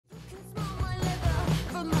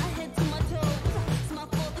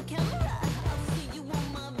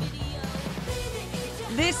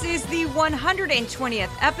This is the 120th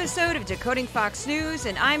episode of Decoding Fox News,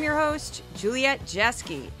 and I'm your host, Juliet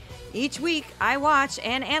Jeske. Each week, I watch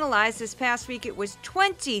and analyze. This past week, it was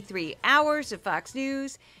 23 hours of Fox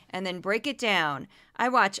News, and then break it down. I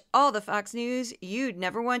watch all the Fox News you'd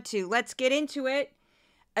never want to. Let's get into it.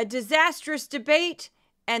 A disastrous debate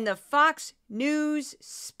and the Fox News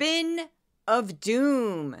spin of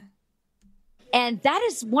doom. And that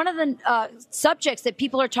is one of the subjects that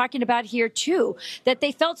people are talking about here, too, that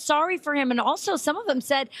they felt sorry for him. And also some of them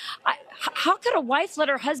said, how could a wife let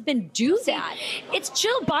her husband do that? It's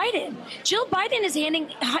Jill Biden. Jill Biden is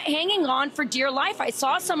hanging on for dear life. I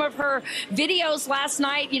saw some of her videos last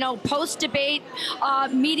night, post-debate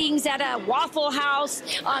meetings at a Waffle House.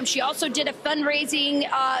 She also did a fundraising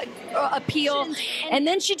appeal. And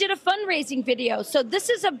then she did a fundraising video. So this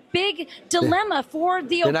is a big dilemma for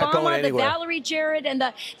the Obama, the Valerie Jarrett, and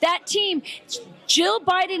that team. Jill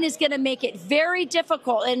Biden is going to make it very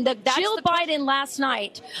difficult. And Jill Biden last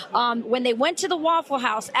night, when they went to the Waffle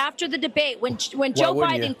House after the debate, when Joe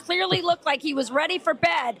Biden clearly looked like he was ready for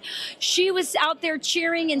bed, she was out there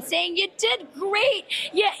cheering and saying, "You did great.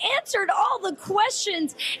 You answered all the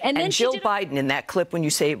questions." And then Jill Biden, in that clip, when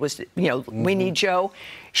you say it was, we need Joe,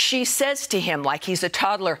 she says to him like he's a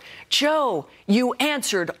toddler, "Joe, you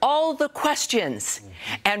answered all the questions."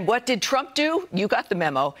 And what did Trump do? You got the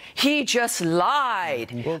memo. He just lied.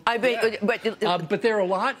 Well, but there are a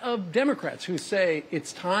lot of Democrats who say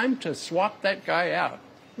it's time to swap that guy out.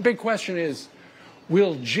 The big question is,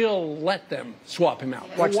 will Jill let them swap him out?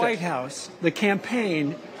 The White House, the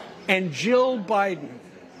campaign, and Jill Biden,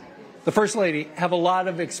 the First Lady, have a lot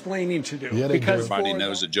of explaining to do. Because everybody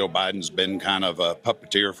knows that Joe Biden's been kind of a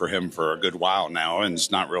puppeteer for him for a good while now, and it's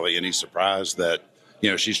not really any surprise that,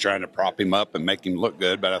 she's trying to prop him up and make him look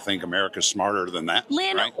good, but I think America's smarter than that.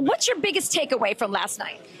 Lynn, right? What's your biggest takeaway from last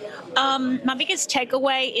night? My biggest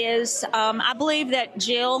takeaway is I believe that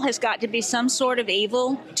Jill has got to be some sort of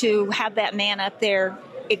evil to have that man up there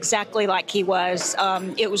exactly like he was.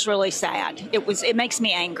 It was really sad. It makes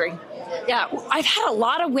me angry. Yeah, I've had a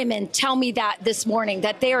lot of women tell me that this morning,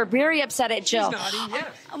 that they are very upset at Jill.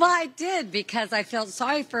 Well, I did, because I felt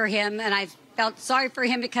sorry for him, and I felt sorry for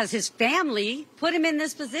him because his family put him in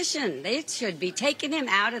this position. They should be taking him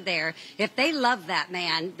out of there. If they love that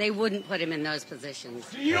man, they wouldn't put him in those positions.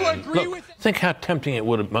 Do you agree with that? Think how tempting it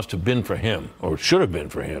must have been for him, or should have been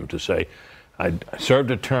for him, to say, I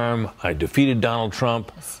served a term, I defeated Donald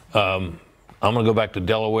Trump, I'm going to go back to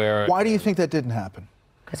Delaware. Why do you think that didn't happen?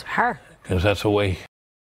 Because of her. Because that's the way.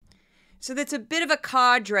 So that's a bit of a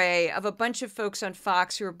cadre of a bunch of folks on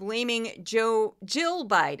Fox who are blaming Jill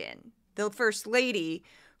Biden, the First Lady,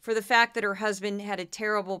 for the fact that her husband had a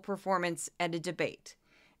terrible performance at a debate.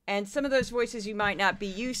 And some of those voices you might not be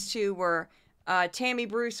used to were Tammy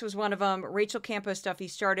Bruce was one of them. Rachel Campos-Duffy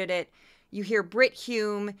started it. You hear Brit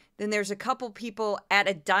Hume. Then there's a couple people at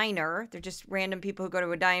a diner. They're just random people who go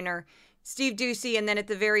to a diner. Steve Doocy. And then at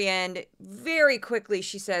the very end, very quickly,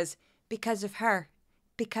 she says, "Because of her.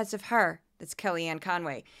 Because of her." That's Kellyanne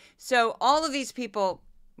Conway. So all of these people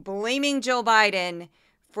blaming Jill Biden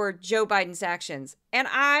for Joe Biden's actions. And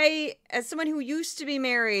I, as someone who used to be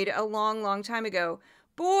married a long, long time ago,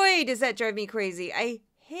 boy, does that drive me crazy. I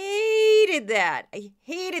hated that. I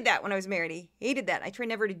hated that when I was married. I hated that. I try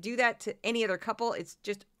never to do that to any other couple. It's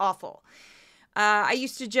just awful. I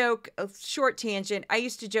used to joke, a short tangent, I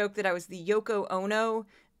used to joke that I was the Yoko Ono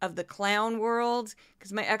of the clown world,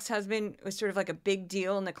 because my ex-husband was sort of like a big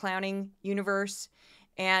deal in the clowning universe.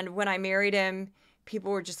 And when I married him,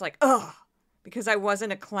 people were just like, ugh, because I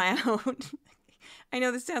wasn't a clown. I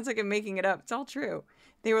know this sounds like I'm making it up. It's all true.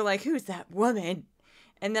 They were like, "Who's that woman?"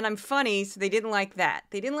 And then I'm funny, so they didn't like that.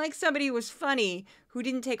 They didn't like somebody who was funny who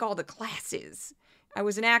didn't take all the classes. I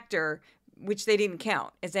was an actor, which they didn't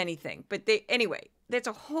count as anything. But anyway, that's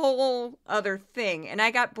a whole other thing. And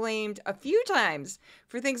I got blamed a few times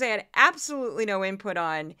for things I had absolutely no input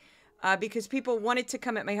on because people wanted to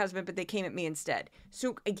come at my husband, but they came at me instead.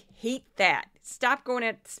 So I hate that. Stop going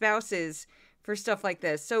at spouses for stuff like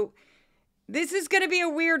this. So this is going to be a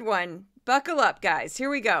weird one. Buckle up, guys. Here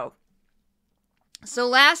we go. So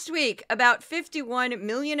last week, about 51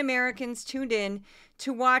 million Americans tuned in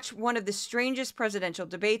to watch one of the strangest presidential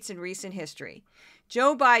debates in recent history.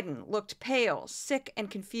 Joe Biden looked pale, sick,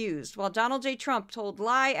 and confused, while Donald J. Trump told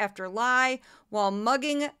lie after lie while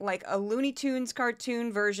mugging like a Looney Tunes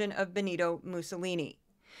cartoon version of Benito Mussolini.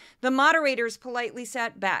 The moderators politely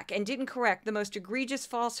sat back and didn't correct the most egregious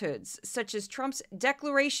falsehoods, such as Trump's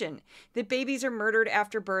declaration that babies are murdered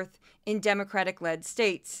after birth in Democratic-led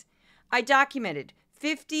states. I documented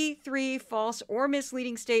 53 false or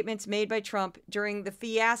misleading statements made by Trump during the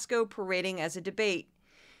fiasco parading as a debate.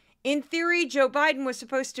 In theory, Joe Biden was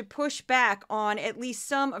supposed to push back on at least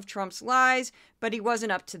some of Trump's lies, but he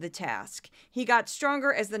wasn't up to the task. He got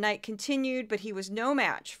stronger as the night continued, but he was no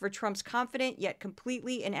match for Trump's confident yet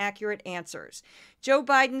completely inaccurate answers. Joe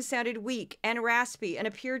Biden sounded weak and raspy and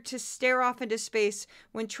appeared to stare off into space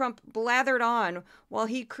when Trump blathered on while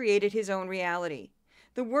he created his own reality.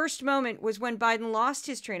 The worst moment was when Biden lost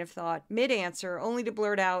his train of thought mid-answer, only to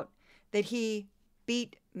blurt out that he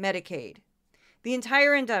beat Medicaid. The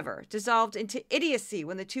entire endeavor dissolved into idiocy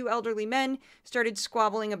when the two elderly men started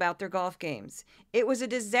squabbling about their golf games. It was a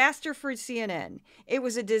disaster for CNN. It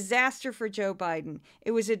was a disaster for Joe Biden.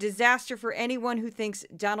 It was a disaster for anyone who thinks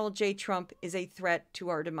Donald J. Trump is a threat to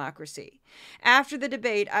our democracy. After the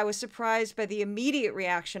debate, I was surprised by the immediate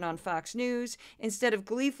reaction on Fox News. Instead of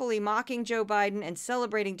gleefully mocking Joe Biden and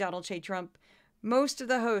celebrating Donald J. Trump, most of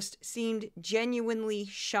the hosts seemed genuinely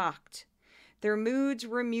shocked. Their moods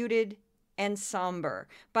were muted and somber.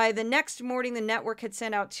 By the next morning, the network had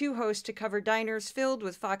sent out 2 hosts to cover diners filled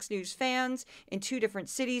with Fox News fans in 2 different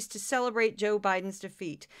cities to celebrate Joe Biden's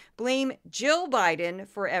defeat, blame Jill Biden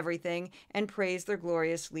for everything, and praise their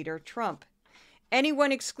glorious leader, Trump.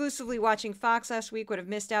 Anyone exclusively watching Fox last week would have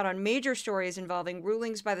missed out on major stories involving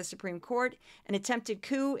rulings by the Supreme Court, an attempted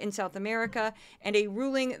coup in South America, and a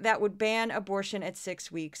ruling that would ban abortion at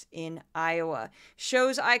 6 weeks in Iowa.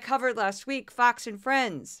 Shows I covered last week: Fox and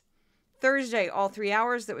Friends. Thursday, all 3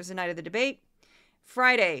 hours. That was the night of the debate.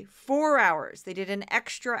 Friday, 4 hours. They did an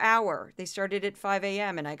extra hour. They started at 5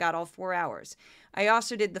 a.m. and I got all 4 hours. I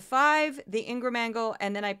also did the 5, the Ingram angle,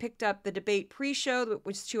 and then I picked up the debate pre-show,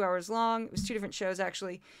 which was 2 hours long. It was 2 different shows,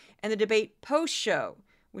 actually. And the debate post-show,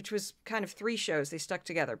 which was kind of 3 shows. They stuck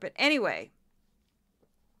together. But anyway,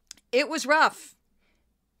 it was rough.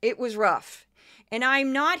 It was rough. And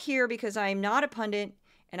I'm not here because I'm not a pundit,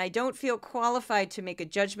 and I don't feel qualified to make a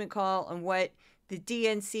judgment call on what the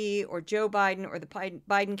DNC or Joe Biden or the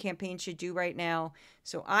Biden campaign should do right now.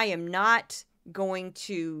 So I am not going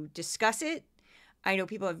to discuss it. I know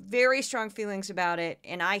people have very strong feelings about it,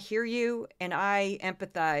 and I hear you and I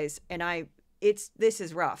empathize, and this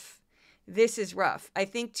is rough. This is rough. I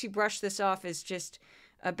think to brush this off as just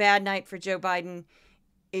a bad night for Joe Biden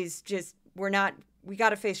is just, we got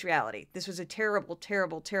to face reality. This was a terrible,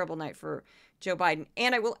 terrible, terrible night for Joe Biden.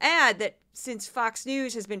 And I will add that since Fox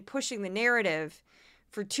News has been pushing the narrative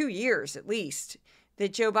for 2 years at least,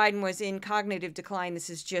 that Joe Biden was in cognitive decline, this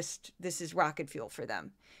is rocket fuel for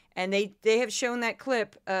them. And they have shown that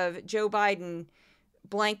clip of Joe Biden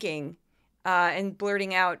blanking and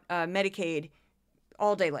blurting out Medicaid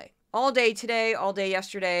all day late. All day today, all day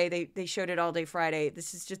yesterday. They showed it all day Friday.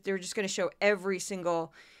 They're just going to show every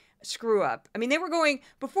single screw up. I mean,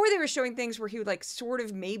 before they were showing things where he would like sort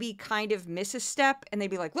of maybe kind of miss a step and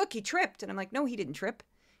they'd be like, look, he tripped. And I'm like, no, he didn't trip.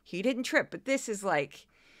 He didn't trip. But there's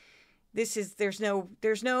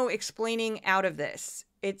no explaining out of this.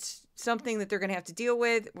 It's something that they're going to have to deal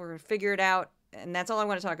with. We're going to figure it out. And that's all I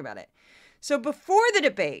want to talk about it. So before the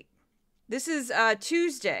debate, this is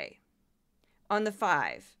Tuesday on the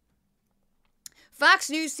 5.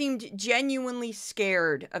 Fox News seemed genuinely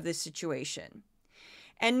scared of this situation.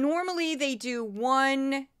 And normally they do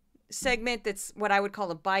one segment that's what I would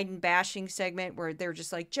call a Biden bashing segment, where they're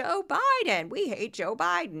just like, Joe Biden, we hate Joe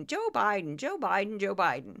Biden, Joe Biden, Joe Biden, Joe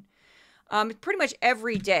Biden. Pretty much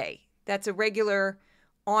every day. That's a regular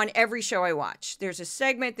on every show I watch. There's a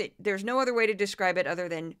segment that there's no other way to describe it other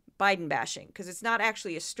than Biden bashing, because it's not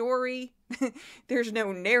actually a story. There's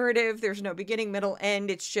no narrative. There's no beginning, middle,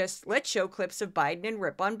 end. It's just, let's show clips of Biden and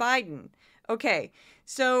rip on Biden. Okay,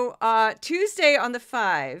 so Tuesday on the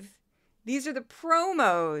 5, these are the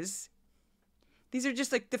promos. These are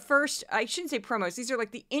just like the first, I shouldn't say promos, these are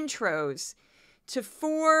like the intros to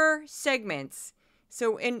 4 segments.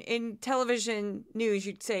 So in television news,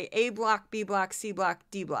 you'd say A block, B block, C block,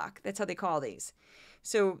 D block. That's how they call these.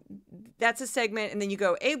 So that's a segment, and then you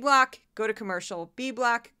go A block, go to commercial, B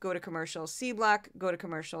block, go to commercial, C block, go to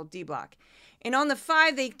commercial, D block. And on the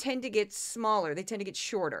 5, they tend to get smaller. They tend to get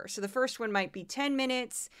shorter. So the first one might be 10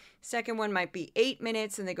 minutes. Second one might be 8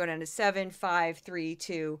 minutes. And they go down to 7, 5, 3,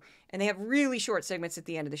 2. And they have really short segments at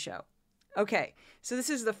the end of the show. Okay, so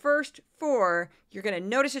this is the first 4. You're going to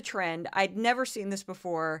notice a trend. I'd never seen this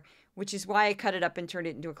before, which is why I cut it up and turned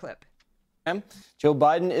it into a clip. Joe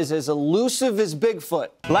Biden is as elusive as Bigfoot.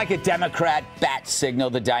 Like a Democrat bat signal,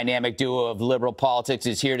 the dynamic duo of liberal politics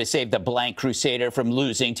is here to save the blank crusader from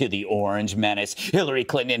losing to the orange menace. Hillary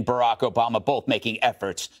Clinton and Barack Obama both making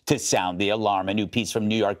efforts to sound the alarm. A new piece from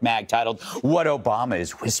New York Mag titled, What Obama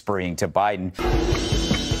is Whispering to Biden.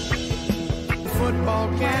 Football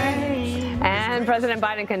game. And President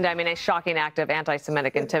Biden condemning a shocking act of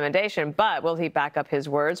anti-Semitic intimidation, but will he back up his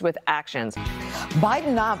words with actions?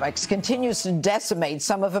 Bidenomics continues to decimate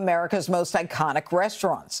some of America's most iconic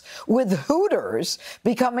restaurants, with Hooters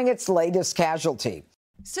becoming its latest casualty.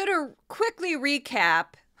 So to quickly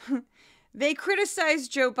recap, they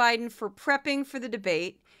criticized Joe Biden for prepping for the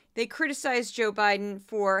debate. They criticized Joe Biden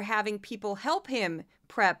for having people help him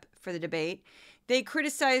prep for the debate. They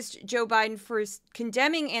criticized Joe Biden for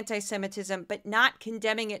condemning anti-Semitism, but not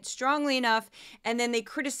condemning it strongly enough. And then they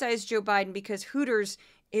criticized Joe Biden because Hooters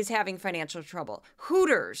is having financial trouble.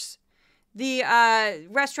 Hooters, the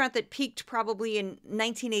restaurant that peaked probably in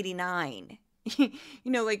 1989. You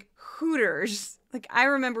know, like Hooters. Like, I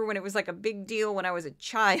remember when it was like a big deal when I was a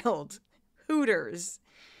child. Hooters,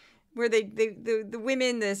 where the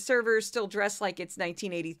women, the servers, still dress like it's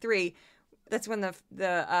 1983. That's when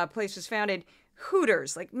the place was founded.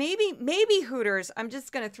 Hooters, like maybe Hooters. I'm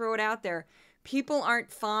just gonna throw it out there. People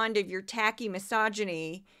aren't fond of your tacky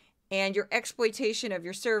misogyny and your exploitation of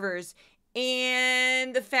your servers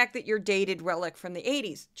and the fact that you're dated relic from the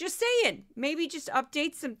 80s. Just saying, maybe just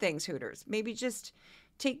update some things, Hooters. Maybe just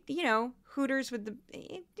take, you know, Hooters with the,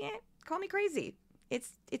 call me crazy.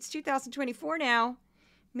 It's 2024 now.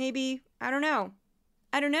 Maybe, I don't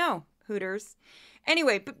know, Hooters.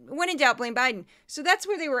 Anyway, but when in doubt, blame Biden. So that's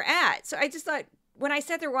where they were at. So I just thought, when I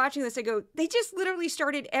sat there watching this, I go, they just literally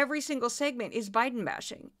started every single segment is Biden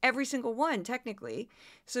bashing. Every single one, technically.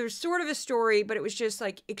 So there's sort of a story, but it was just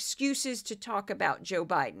like excuses to talk about Joe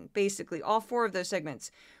Biden. Basically, all four of those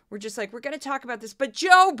segments were just like, we're going to talk about this, but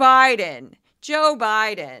Joe Biden,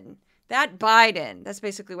 that Biden. That's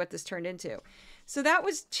basically what this turned into. So that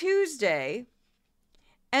was Tuesday.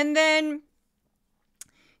 And then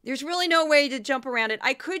there's really no way to jump around it.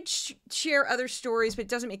 I could share other stories, but it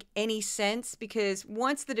doesn't make any sense because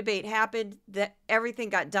once the debate happened, everything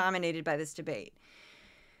got dominated by this debate.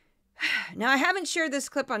 Now, I haven't shared this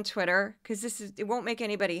clip on Twitter because it won't make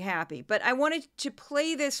anybody happy, but I wanted to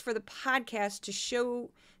play this for the podcast to show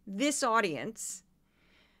this audience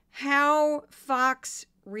how Fox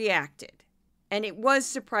reacted. And it was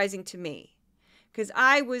surprising to me because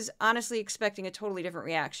I was honestly expecting a totally different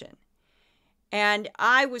reaction. And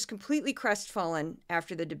I was completely crestfallen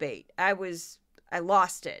after the debate. I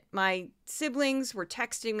lost it. My siblings were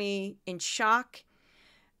texting me in shock.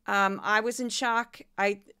 I was in shock.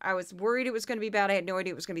 I was worried it was going to be bad. I had no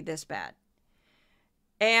idea it was going to be this bad.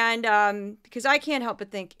 And because I can't help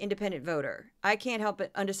but think independent voter. I can't help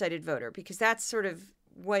but undecided voter because that's sort of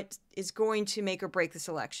what is going to make or break this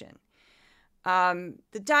election.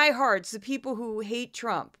 The diehards, the people who hate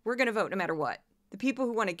Trump, we're going to vote no matter what. The people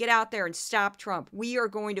who want to get out there and stop Trump, we are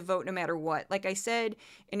going to vote no matter what. Like I said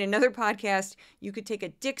in another podcast, you could take a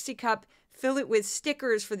Dixie cup, fill it with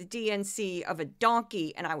stickers for the DNC of a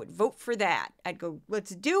donkey, and I would vote for that. I'd go,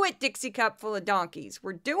 let's do it, Dixie cup full of donkeys.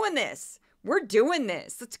 We're doing this.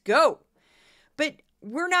 Let's go. But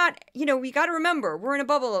we're not, we got to remember, we're in a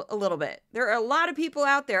bubble a little bit. There are a lot of people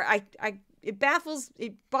out there. It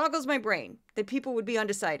boggles my brain that people would be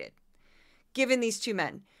undecided, given these two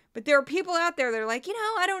men. But there are people out there that are like,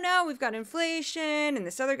 I don't know. We've got inflation and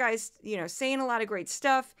this other guy's, saying a lot of great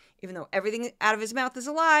stuff, even though everything out of his mouth is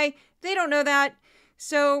a lie. They don't know that.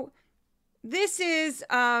 So this is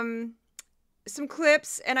some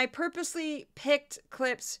clips, and I purposely picked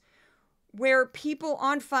clips where people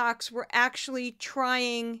on Fox were actually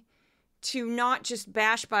trying to not just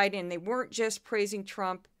bash Biden. They weren't just praising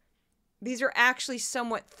Trump. These are actually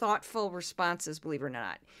somewhat thoughtful responses, believe it or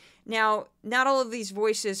not. Now, not all of these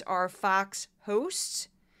voices are Fox hosts,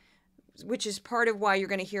 which is part of why you're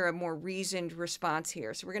going to hear a more reasoned response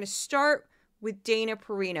here. So we're going to start with Dana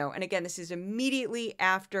Perino. And again, this is immediately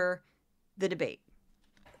after the debate.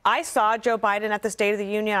 I saw Joe Biden at the State of the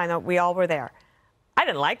Union. I know we all were there. I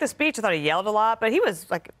didn't like the speech. I thought he yelled a lot, but he was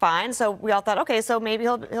fine. So we all thought, okay, so maybe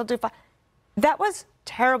he'll do fine. That was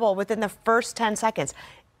terrible within the first 10 seconds.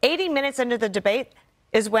 80 minutes into the debate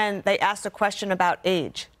is when they asked a question about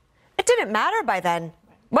age. It didn't matter by then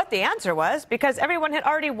what the answer was because everyone had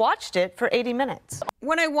already watched it for 80 minutes.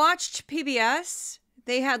 When I watched PBS,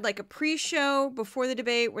 they had a pre-show before the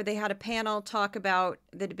debate where they had a panel talk about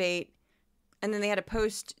the debate, and then they had a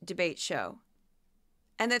post-debate show.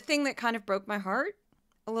 And the thing that kind of broke my heart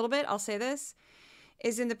a little bit, I'll say this,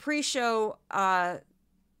 is in the pre-show,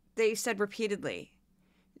 they said repeatedly,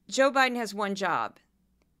 Joe Biden has one job,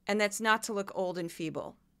 and that's not to look old and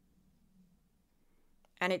feeble.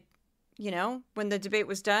 And it, when the debate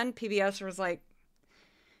was done, PBS was like,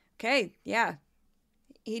 okay, yeah,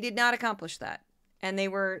 he did not accomplish that. And they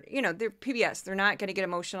were, they're PBS. They're not going to get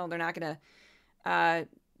emotional. They're not going to,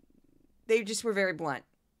 they just were very blunt.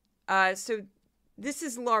 So this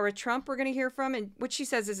is Laura Trump we're going to hear from, and what she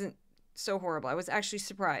says isn't so horrible. I was actually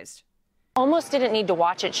surprised. Almost didn't need to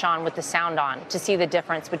watch it, Sean, with the sound on to see the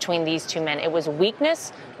difference between these two men. It was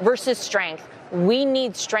weakness versus strength. We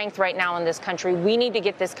need strength right now in this country. We need to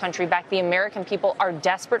get this country back. The American people are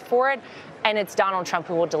desperate for it, and it's Donald Trump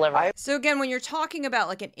who will deliver. So again, when you're talking about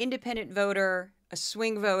like an independent voter, a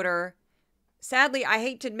swing voter, sadly, I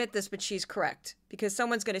hate to admit this, but she's correct, because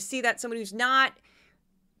someone's going to see that, someone who's not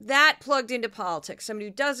that plugged into politics, somebody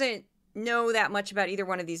who doesn't know that much about either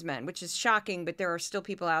one of these men, which is shocking, but there are still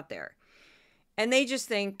people out there. And they just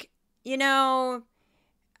think, you know,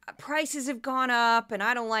 prices have gone up and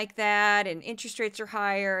I don't like that, and interest rates are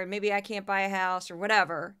higher and maybe I can't buy a house or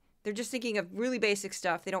whatever. They're just thinking of really basic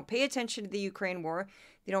stuff. They don't pay attention to the Ukraine war.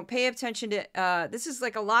 They don't pay attention to, this is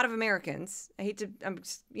like a lot of Americans. I hate to,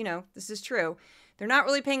 you know, this is true. They're not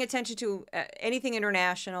really paying attention to anything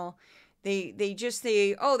international. They just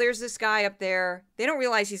say, oh, there's this guy up there. They don't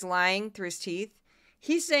realize he's lying through his teeth.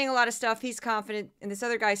 He's saying a lot of stuff. He's confident, and this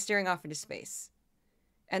other guy's staring off into space.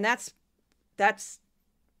 And that's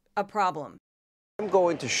a problem. I'm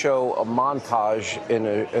going to show a montage in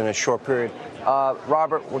a short period.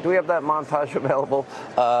 Robert, do we have that montage available?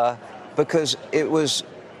 Because it was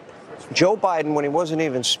Joe Biden when he wasn't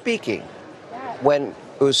even speaking, when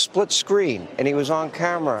it was split screen and he was on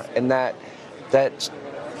camera, and that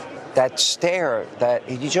stare, that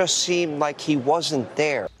he just seemed like he wasn't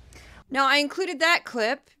there. Now, I included that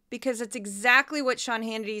clip because that's exactly what Sean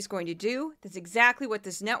Hannity is going to do. That's exactly what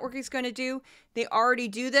this network is going to do. They already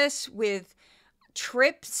do this with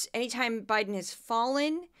trips. Anytime Biden has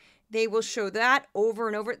fallen, they will show that over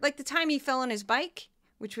and over. Like the time he fell on his bike,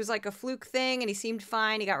 which was like a fluke thing, and he seemed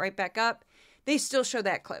fine. He got right back up. They still show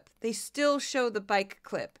that clip. They still show the bike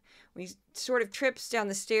clip. When he sort of trips down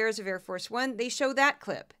the stairs of Air Force One, they show that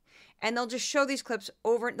clip. And they'll just show these clips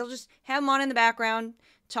over. They'll just have them on in the background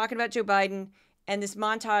talking about Joe Biden. And this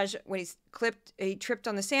montage, when he tripped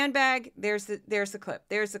on the sandbag, there's the clip,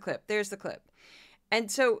 there's the clip, there's the clip. And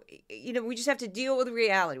so, you know, we just have to deal with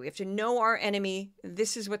reality. We have to know our enemy.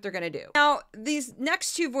 This is what they're going to do. Now, these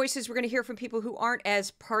next two voices we're going to hear from people who aren't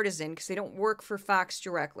as partisan because they don't work for Fox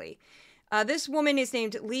directly. This woman is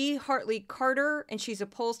named Lee Hartley Carter, and she's a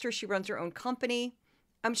pollster. She runs her own company.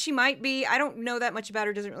 She might be. I don't know that much about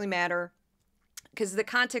her. Doesn't really matter. Because the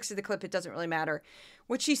context of the clip, it doesn't really matter.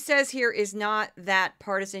 What she says here is not that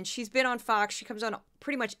partisan. She's been on Fox. She comes on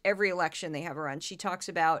pretty much every election they have her on. She talks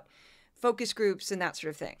about focus groups and that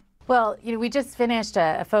sort of thing. Well, you know, we just finished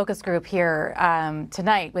a focus group here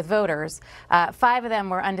tonight with voters. 5 of them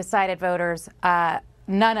were undecided voters.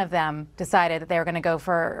 None of them decided that they were going to go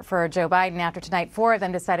for Joe Biden after tonight. 4 of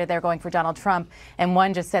them decided they were going for Donald Trump, and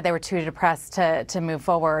 1 just said they were too depressed to move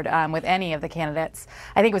forward with any of the candidates.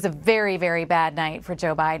 I think it was a very, very bad night for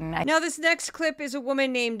Joe Biden. Now, this next clip is a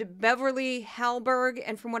woman named Beverly Hallberg,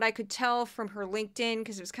 and from what I could tell from her LinkedIn,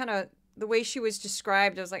 because it was kind of the way she was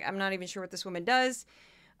described, I was like, I'm not even sure what this woman does.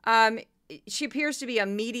 She appears to be a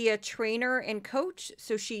media trainer and coach.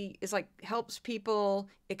 So she is like, helps people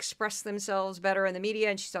express themselves better in the media.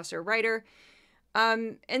 And she's also a writer.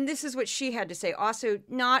 And this is what she had to say. Also,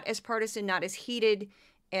 not as partisan, not as heated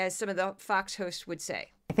as some of the Fox hosts would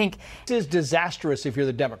say. I think this is disastrous if you're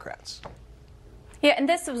the Democrats. Yeah, and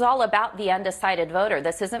this was all about the undecided voter.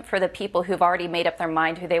 This isn't for the people who've already made up their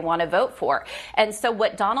mind who they want to vote for. And so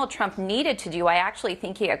what Donald Trump needed to do, I actually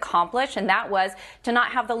think he accomplished, and that was to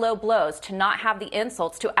not have the low blows, to not have the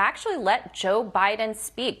insults, to actually let Joe Biden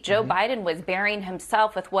speak. Joe Biden was burying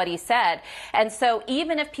himself with what he said. And so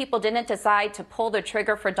even if people didn't decide to pull the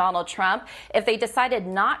trigger for Donald Trump, if they decided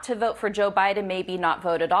not to vote for Joe Biden, maybe not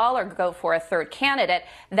vote at all or go for a third candidate,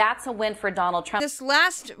 that's a win for Donald Trump. This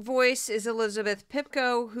last voice is Elizabeth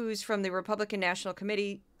Pipko, who's from the Republican National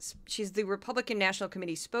Committee. She's the Republican National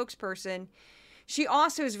Committee spokesperson. She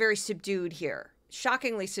also is very subdued here,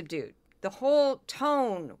 shockingly subdued. The whole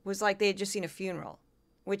tone was like they had just seen a funeral,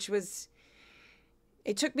 which was,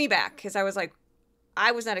 it took me back because I was like,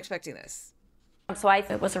 I was not expecting this. So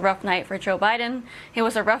it was a rough night for Joe Biden. It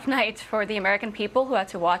was a rough night for the American people who had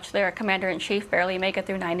to watch their commander-in-chief barely make it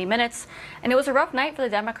through 90 minutes. And it was a rough night for the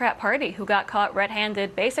Democrat Party, who got caught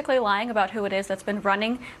red-handed, basically lying about who it is that's been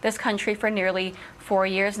running this country for nearly 4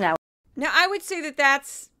 years now. Now, I would say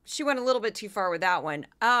that she went a little bit too far with that one.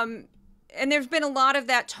 And there's been a lot of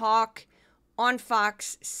that talk on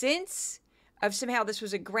Fox since, of somehow this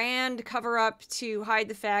was a grand cover-up to hide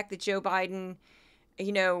the fact that Joe Biden,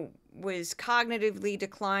 you know, was cognitively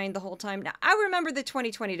declined the whole time. Now, I remember the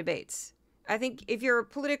 2020 debates. I think if you're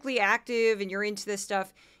politically active and you're into this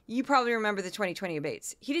stuff, you probably remember the 2020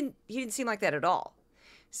 debates. He didn't seem like that at all.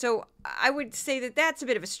 So I would say that that's a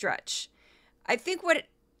bit of a stretch.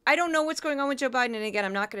 I don't know what's going on with Joe Biden. And again,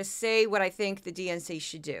 I'm not going to say what I think the DNC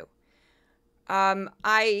should do.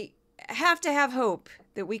 I have to have hope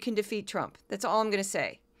that we can defeat Trump. That's all I'm going to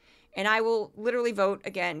say. And I will literally vote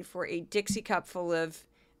again for a Dixie cup full of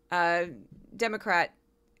Democrat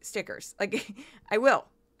stickers. Like, I will.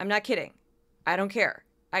 I'm not kidding. I don't care.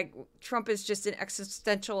 Trump is just an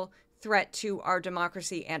existential threat to our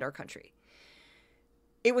democracy and our country.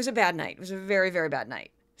 It was a bad night. It was a very, very bad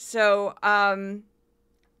night. So,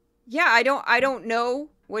 yeah, I don't know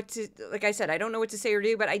what to, like I said, I don't know what to say or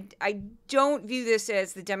do, but I don't view this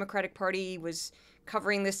as the Democratic Party was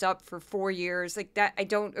covering this up for 4 years. Like that, I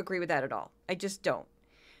don't agree with that at all. I just don't.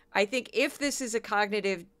 I think if this is a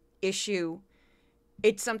cognitive issue,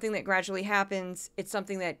 it's something that gradually happens. It's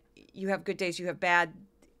something that you have good days, you have bad.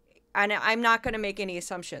 And I'm not going to make any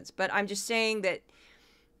assumptions, but I'm just saying that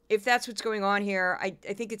if that's what's going on here, I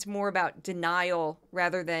think it's more about denial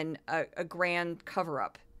rather than a grand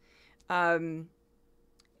cover-up.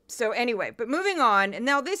 So anyway, but moving on, and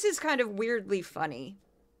now this is kind of weirdly funny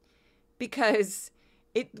because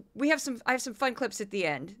I have some fun clips at the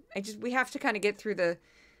end. We have to kind of get through the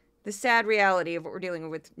sad reality of what we're dealing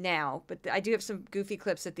with now, but I do have some goofy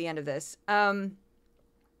clips at the end of this.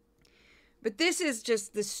 But this is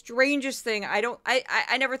just the strangest thing.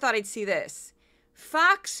 I never thought I'd see this.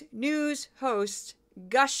 Fox News host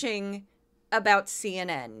gushing about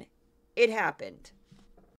CNN. It happened.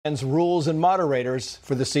 Rules and moderators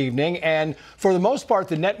for this evening, and for the most part,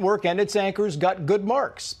 the network and its anchors got good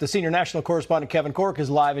marks. The senior national correspondent Kevin Corke is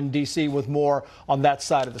live in D.C. with more on that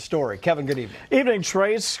side of the story. Kevin, good evening. Evening,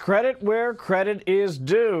 Trace. Credit where credit is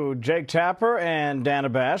due. Jake Tapper and Dana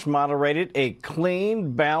Bash moderated a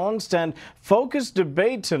clean, balanced, and focused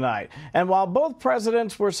debate tonight. And while both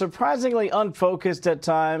presidents were surprisingly unfocused at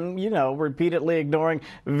times, repeatedly ignoring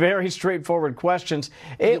very straightforward questions,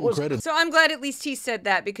 it was... So I'm glad at least he said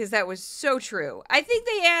that, because that was so true. I think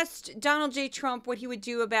they asked Donald J. Trump what he would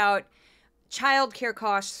do about child care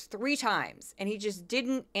costs 3 times, and he just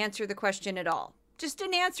didn't answer the question at all. Just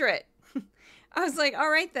didn't answer it. I was like, all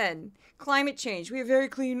right then. Climate change. We have very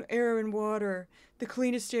clean air and water. The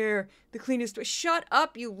cleanest air. The cleanest... Shut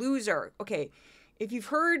up, you loser. Okay, if you've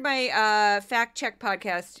heard my fact check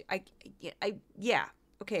podcast, yeah.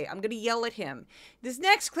 Okay, I'm going to yell at him. This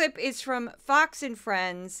next clip is from Fox and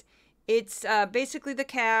Friends. It's basically the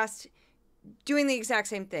cast doing the exact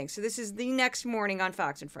same thing. So this is the next morning on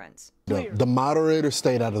Fox and Friends. The moderators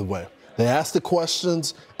stayed out of the way. They asked the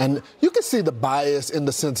questions, and you can see the bias in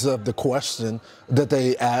the sense of the question that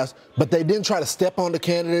they asked, but they didn't try to step on the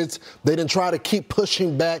candidates. They didn't try to keep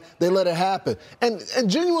pushing back. They let it happen. And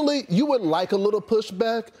genuinely, you would like a little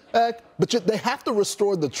pushback, but they have to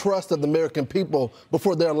restore the trust of the American people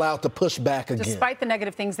before they're allowed to push back again. Despite the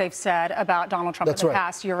negative things they've said about Donald Trump in the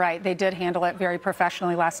past, you're right. They did handle it very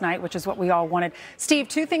professionally last night, which is what we all wanted. Steve,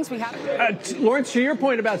 2 things we have. Lawrence, to your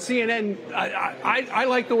point about CNN, I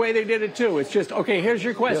like the way they did it, too. It's just, okay, here's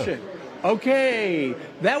your question. Yeah. Okay,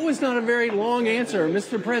 that was not a very long answer.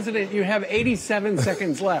 Mr. President, you have 87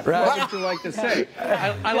 seconds left. Right. What would you like to say?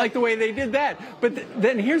 I like the way they did that. But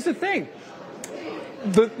then here's the thing.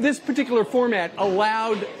 This particular format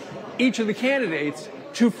allowed each of the candidates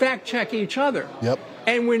to fact check each other. Yep.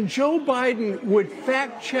 And when Joe Biden would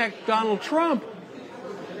fact check Donald Trump,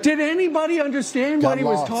 did anybody understand what he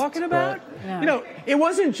was talking about? Right. Yeah. It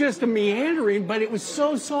wasn't just a meandering, but it was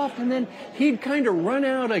so soft, and then he'd kind of run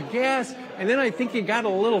out of gas, and then I think he got a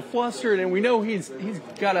little flustered, and we know he's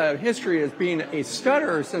got a history as being a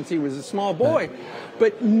stutterer since he was a small boy,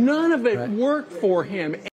 but none of it worked for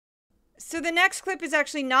him. So the next clip is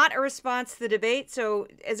actually not a response to the debate. So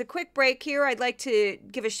as a quick break here, I'd like to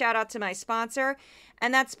give a shout out to my sponsor.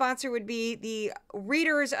 And that sponsor would be the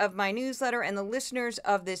readers of my newsletter and the listeners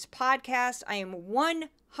of this podcast. I am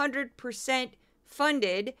 100%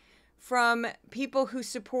 funded from people who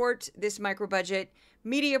support this micro-budget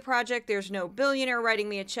media project. There's no billionaire writing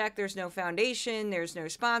me a check. There's no foundation. There's no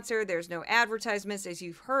sponsor. There's no advertisements, as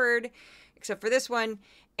you've heard, except for this one.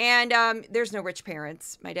 And there's no rich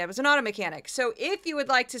parents. My dad was an auto mechanic. So if you would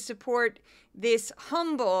like to support this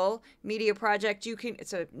humble media project, you can.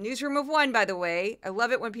 It's a newsroom of 1, by the way. I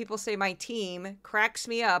love it when people say my team. Cracks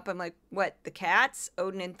me up. I'm like, what, the cats,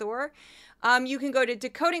 Odin and Thor? You can go to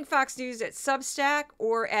Decoding Fox News at Substack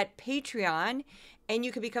or at Patreon, and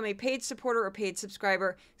you can become a paid supporter or paid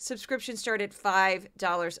subscriber. Subscriptions start at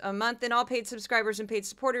 $5 a month, and all paid subscribers and paid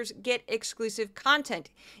supporters get exclusive content.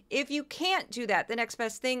 If you can't do that, the next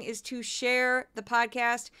best thing is to share the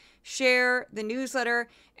podcast, share the newsletter,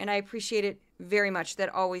 and I appreciate it very much.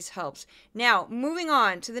 That always helps. Now, moving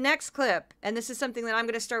on to the next clip, and this is something that I'm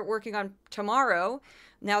going to start working on tomorrow,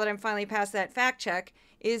 now that I'm finally past that fact check,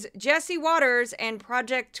 is Jesse Waters and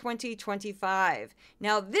Project 2025.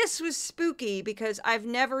 Now, this was spooky because I've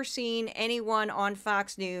never seen anyone on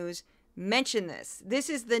Fox News mention this. This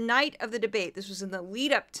is the night of the debate. This was in the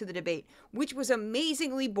lead up to the debate, which was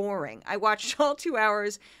amazingly boring. I watched all 2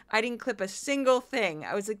 hours. I didn't clip a single thing.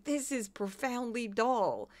 I was like, this is profoundly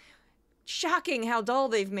dull. Shocking how dull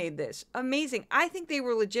they've made this. Amazing. I think they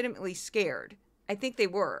were legitimately scared. I think they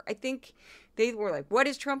were. I think they were like, what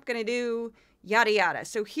is Trump going to do? Yada, yada.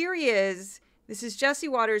 So here he is. This is Jesse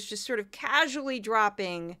Waters just sort of casually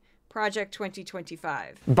dropping Project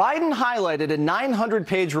 2025. Biden highlighted a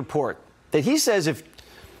 900-page report that he says if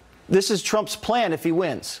this is Trump's plan if he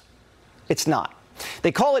wins. It's not.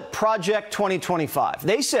 They call it Project 2025.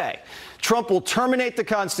 They say Trump will terminate the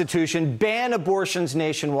Constitution, ban abortions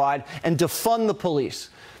nationwide, and defund the police.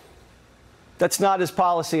 That's not his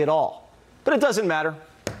policy at all. But it doesn't matter.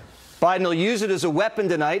 Biden will use it as a weapon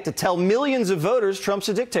tonight to tell millions of voters Trump's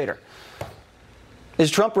a dictator. Is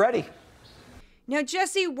Trump ready? Now,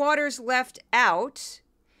 Jesse Waters left out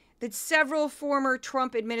that several former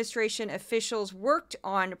Trump administration officials worked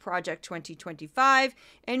on Project 2025,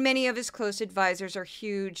 and many of his close advisors are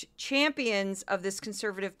huge champions of this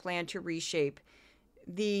conservative plan to reshape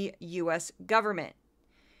the U.S. government.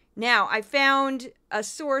 Now, I found a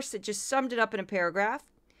source that just summed it up in a paragraph.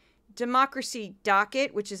 Democracy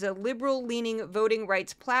Docket, which is a liberal-leaning voting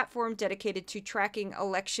rights platform dedicated to tracking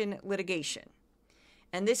election litigation.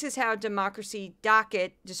 And this is how Democracy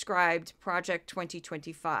Docket described Project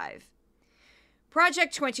 2025.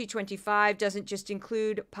 Project 2025 doesn't just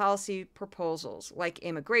include policy proposals like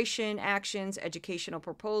immigration actions, educational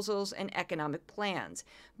proposals, and economic plans,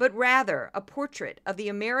 but rather a portrait of the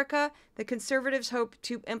America the conservatives hope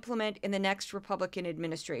to implement in the next Republican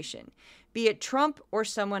administration, be it Trump or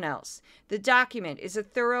someone else. The document is a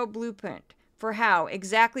thorough blueprint for how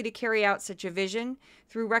exactly to carry out such a vision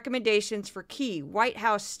through recommendations for key White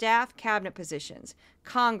House staff cabinet positions,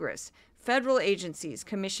 Congress, federal agencies,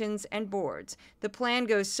 commissions, and boards. The plan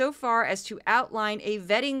goes so far as to outline a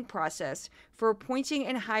vetting process for appointing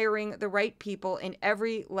and hiring the right people in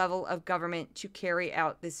every level of government to carry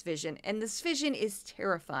out this vision. And this vision is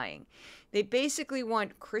terrifying. They basically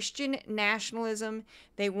want Christian nationalism.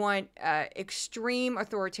 They want extreme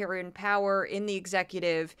authoritarian power in the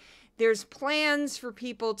executive. There's plans for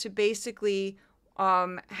people to basically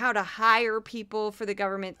how to hire people for the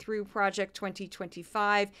government through Project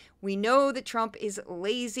 2025. We know that Trump is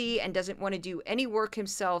lazy and doesn't want to do any work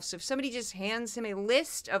himself. So if somebody just hands him a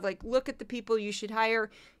list of like, look at the people you should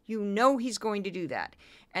hire, you know he's going to do that.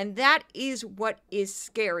 And that is what is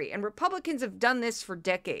scary. And Republicans have done this for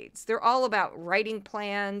decades. They're all about writing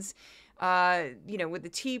plans, with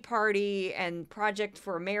the Tea Party and Project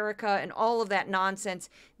for America and all of that nonsense.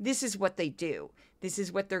 This is what they do. This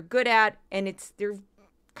is what they're good at, and they're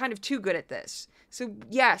kind of too good at this. So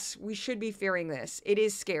yes, we should be fearing this. It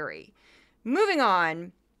is scary. Moving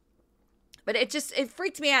on, but it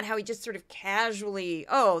freaks me out how he just sort of casually,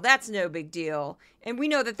 oh, that's no big deal. And we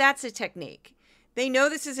know that that's a technique. They know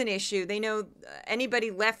this is an issue. They know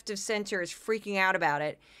anybody left of center is freaking out about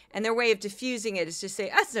it. And their way of diffusing it is to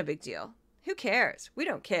say, that's no big deal. Who cares? We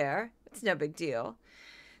don't care. It's no big deal.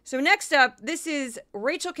 So next up, this is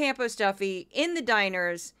Rachel Campos-Duffy in the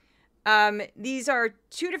diners. These are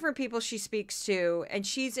two different people she speaks to, and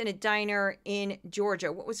she's in a diner in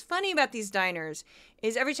Georgia. What was funny about these diners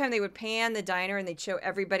is every time they would pan the diner and they'd show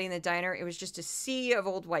everybody in the diner, it was just a sea of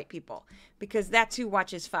old white people, because that's who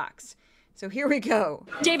watches Fox. So here we go.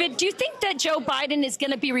 David, do you think that Joe Biden is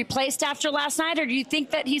going to be replaced after last night, or do you think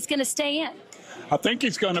that he's going to stay in? I think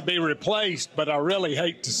he's going to be replaced, but I really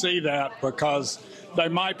hate to see that because they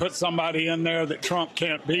might put somebody in there that Trump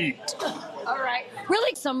can't beat. All right.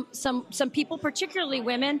 Really, some people, particularly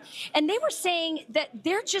women, and they were saying that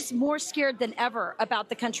they're just more scared than ever about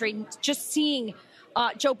the country, just seeing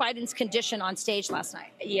Joe Biden's condition on stage last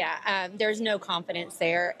night. Yeah, there's no confidence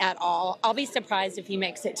there at all. I'll be surprised if he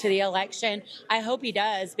makes it to the election. I hope he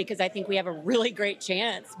does, because I think we have a really great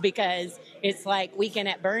chance, because it's like Weekend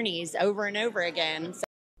at Bernie's over and over again.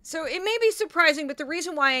 So it may be surprising, but the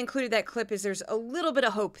reason why I included that clip is there's a little bit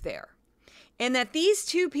of hope there. And that these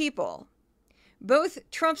two people, both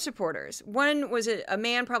Trump supporters, one was a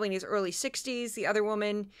man probably in his early 60s. The other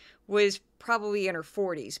woman was probably in her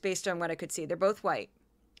 40s, based on what I could see. They're both white,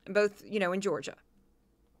 both, in Georgia.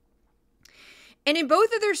 And in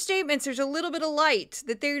both of their statements, there's a little bit of light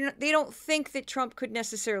that they don't think that Trump could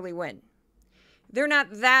necessarily win. They're not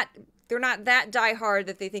that diehard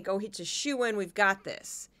that they think, oh, it's a shoo-in, we've got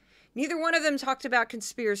this. Neither one of them talked about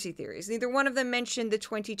conspiracy theories. Neither one of them mentioned the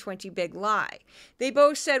 2020 big lie. They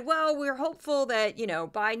both said, well, we're hopeful that,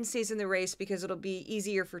 Biden stays in the race because it'll be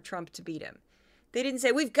easier for Trump to beat him. They didn't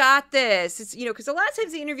say, we've got this. It's, because a lot of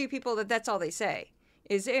times they interview people that's all they say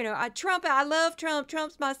is, Trump, I love Trump.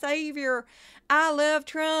 Trump's my savior. I love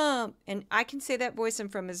Trump. And I can say that voice. I'm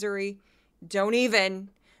from Missouri. Don't even.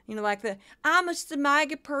 I'm a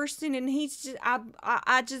MAGA person, and he's just,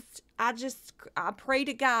 I pray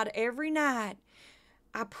to God every night.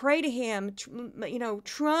 I pray to him,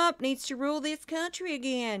 Trump needs to rule this country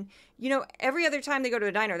again. Every other time they go to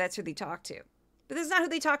a diner, that's who they talk to. But that's not who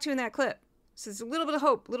they talk to in that clip. So it's a little bit of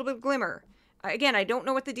hope, a little bit of glimmer. Again, I don't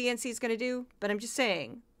know what the DNC is going to do, but I'm just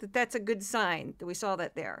saying that that's a good sign that we saw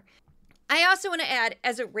that there. I also want to add,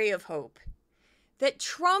 as a ray of hope, that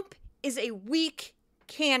Trump is a weak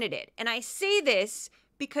candidate. And I say this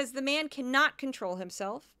because the man cannot control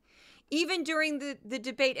himself. Even during the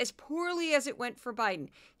debate, as poorly as it went for Biden,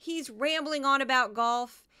 he's rambling on about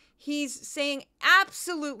golf. He's saying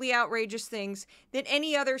absolutely outrageous things that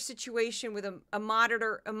any other situation with a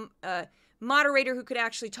moderator who could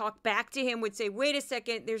actually talk back to him would say, wait a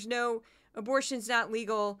second, abortion's not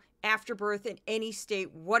legal after birth in any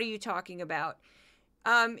state. What are you talking about?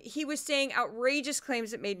 He was saying outrageous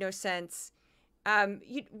claims that made no sense.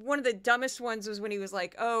 One of the dumbest ones was when he was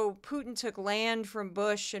like, oh, Putin took land from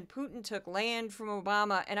Bush and Putin took land from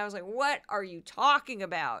Obama. And I was like, what are you talking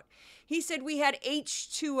about? He said we had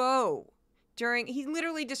H2O he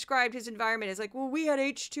literally described his environment as like, well, we had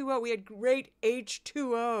H2O. We had great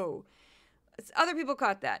H2O. Other people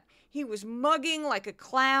caught that. He was mugging like a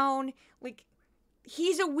clown. Like,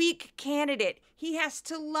 he's a weak candidate. He has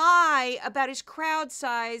to lie about his crowd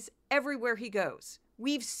size everywhere he goes.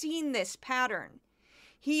 We've seen this pattern.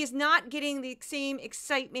 He is not getting the same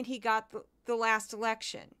excitement he got the last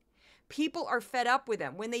election. People are fed up with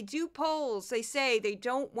him. When they do polls, they say they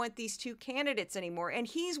don't want these two candidates anymore. And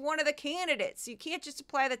he's one of the candidates. You can't just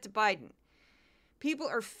apply that to Biden. People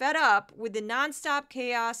are fed up with the nonstop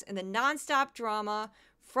chaos and the nonstop drama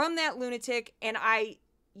from that lunatic. And I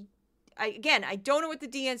don't know what the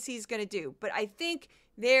DNC is going to do, but I think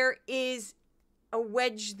there is a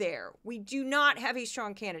wedge there. We do not have a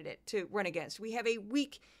strong candidate to run against. We have a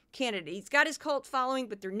weak candidate. He's got his cult following,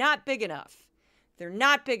 but they're not big enough. They're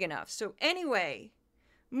not big enough. So anyway,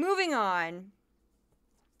 moving on.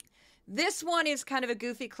 This one is kind of a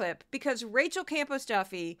goofy clip because Rachel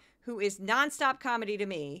Campos-Duffy, who is nonstop comedy to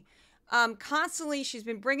me, constantly, she's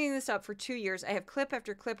been bringing this up for 2 years. I have clip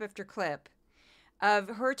after clip after clip of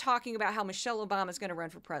her talking about how Michelle Obama is going to run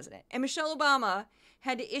for president. And Michelle Obama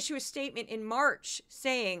had to issue a statement in March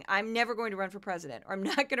saying, I'm never going to run for president, or I'm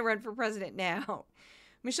not going to run for president now.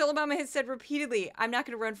 Michelle Obama has said repeatedly, I'm not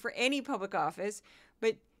going to run for any public office,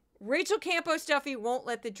 but Rachel Campos-Duffy won't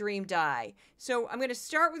let the dream die. So I'm going to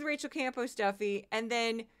start with Rachel Campos-Duffy, and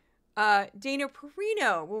then Dana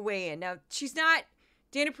Perino will weigh in. Now,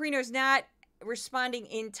 Dana Perino's not responding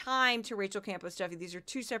in time to Rachel Campos-Duffy. These are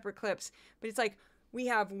two separate clips, but it's like, we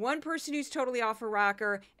have one person who's totally off a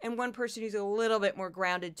rocker and one person who's a little bit more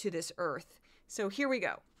grounded to this earth. So here we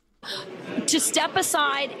go. To step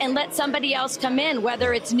aside and let somebody else come in,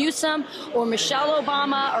 whether it's Newsom or Michelle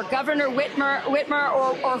Obama or Governor Whitmer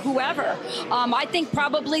or whoever. I think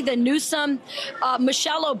probably the Newsom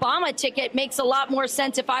Michelle Obama ticket makes a lot more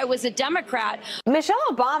sense if I was a Democrat. Michelle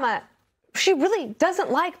Obama, she really doesn't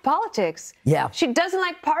like politics. Yeah. She doesn't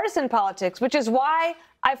like partisan politics, which is why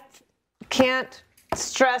I can't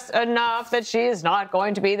stress enough that she is not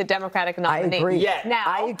going to be the Democratic nominee. I agree. Yeah. Now,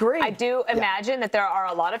 I agree. I do imagine that there are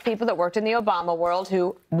a lot of people that worked in the Obama world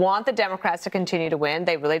who want the Democrats to continue to win.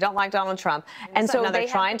 They really don't like Donald Trump. And so they're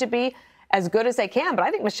trying to be as good as they can. But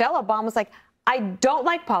I think Michelle Obama's like, I don't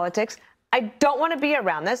like politics. I don't want to be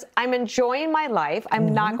around this. I'm enjoying my life.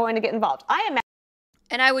 I'm not going to get involved.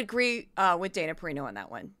 And I would agree with Dana Perino on that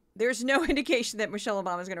one. There's no indication that Michelle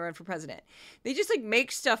Obama is going to run for president. They just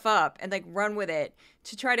make stuff up and run with it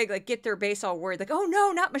to try to get their base all worried. Like, oh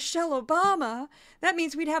no, not Michelle Obama. That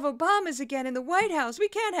means we'd have Obamas again in the White House. We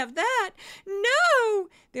can't have that. No,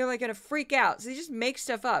 they're going to freak out. So they just make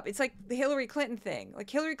stuff up. It's like the Hillary Clinton thing. Like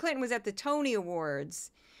Hillary Clinton was at the Tony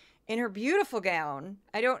Awards in her beautiful gown.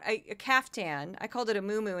 A caftan. I called it a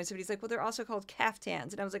muumuu, and somebody's like, well, they're also called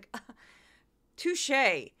caftans. And I was like,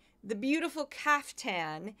 touche. The beautiful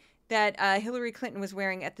caftan that Hillary Clinton was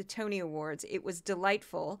wearing at the Tony Awards. It was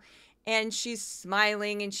delightful. And she's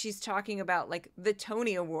smiling and she's talking about the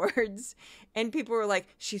Tony Awards. And people were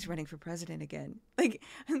like, she's running for president again.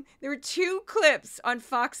 There were two clips on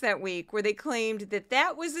Fox that week where they claimed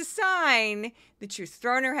that was a sign that she was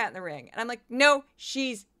throwing her hat in the ring. And I'm like, no,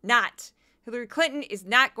 she's not. Hillary Clinton is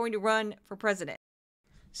not going to run for president.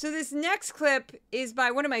 So this next clip is by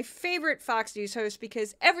one of my favorite Fox News hosts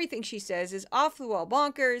because everything she says is off the wall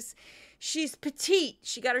bonkers. She's petite.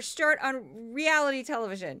 She got her start on reality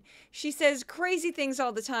television. She says crazy things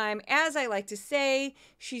all the time. As I like to say,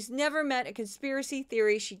 she's never met a conspiracy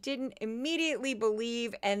theory she didn't immediately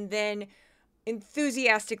believe and then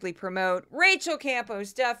enthusiastically promote. Rachel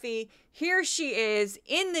Campos-Duffy, here she is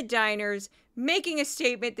in the diners making a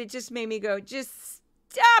statement that just made me go, just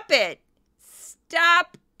stop it.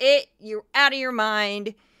 Stop it. You're out of your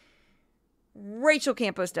mind. Rachel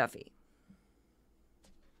Campos-Duffy.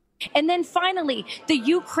 And then finally, the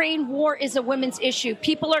Ukraine war is a women's issue.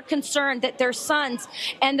 People are concerned that their sons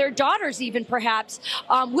and their daughters even perhaps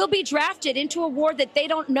will be drafted into a war that they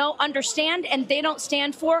don't know, understand, and they don't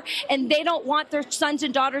stand for, and they don't want their sons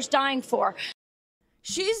and daughters dying for.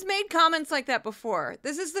 She's made comments like that before.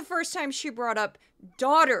 This is the first time she brought up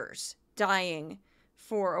daughters dying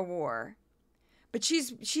for a war. But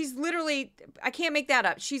she's literally, I can't make that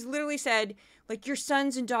up. She's literally said, like, your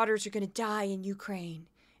sons and daughters are going to die in Ukraine.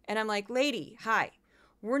 And I'm like, lady, hi,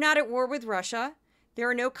 we're not at war with Russia. There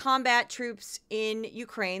are no combat troops in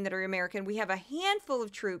Ukraine that are American. We have a handful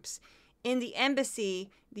of troops in the embassy,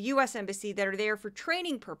 the U.S. embassy, that are there for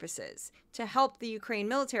training purposes to help the Ukraine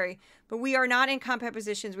military. But we are not in combat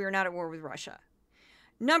positions. We are not at war with Russia.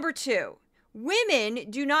 Number two, women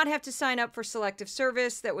do not have to sign up for selective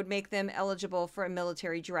service that would make them eligible for a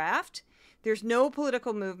military draft. There's no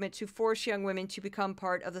political movement to force young women to become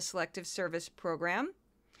part of the selective service program.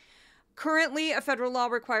 Currently, a federal law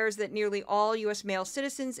requires that nearly all U.S. male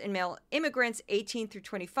citizens and male immigrants 18 through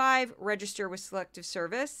 25 register with selective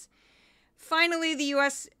service. Finally, the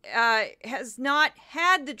U.S. Has not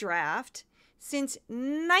had the draft since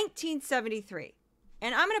 1973.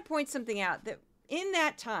 And I'm going to point something out that in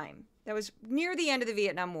that time, that was near the end of the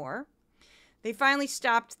Vietnam War, they finally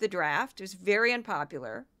stopped the draft. It was very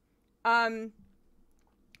unpopular. The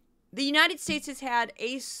United States has had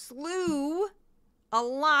a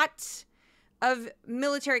lot of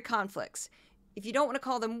military conflicts. If you don't want to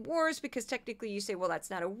call them wars, because technically you say, well, that's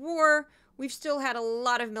not a war, we've still had a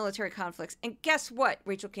lot of military conflicts. And guess what,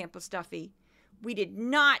 Rachel Campos-Duffy? We did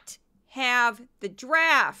not have the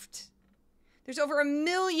draft. There's over 1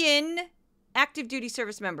 million active duty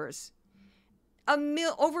service members.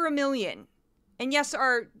 Over 1 million. And yes,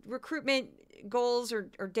 our recruitment goals are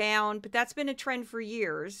down, but that's been a trend for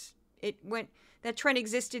years. That trend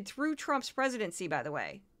existed through Trump's presidency, by the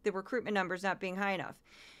way, the recruitment numbers not being high enough.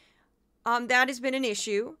 That has been an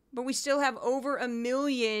issue, but we still have over 1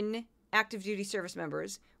 million active duty service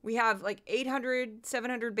members. We have like 800,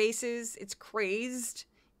 700 bases. It's crazed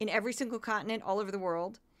in every single continent all over the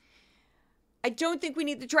world. I don't think we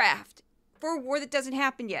need the draft for a war that doesn't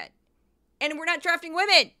happen yet. And we're not drafting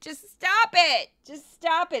women. Just stop it. Just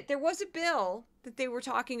stop it. There was a bill that they were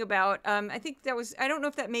talking about. I think that was, I don't know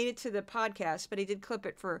if that made it to the podcast, but I did clip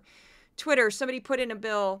it for Twitter. Somebody put in a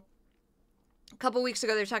bill a couple weeks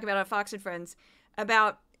ago. They were talking about on Fox and Friends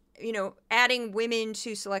about, adding women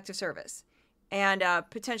to selective service and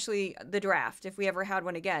potentially the draft if we ever had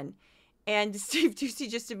one again. And Steve Doocy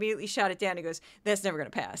just immediately shot it down. He goes, that's never going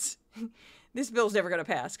to pass. This bill's never going to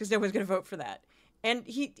pass because no one's going to vote for that. And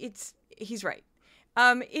he's right.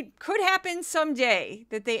 It could happen someday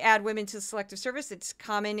that they add women to selective service. It's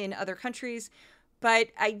common in other countries, but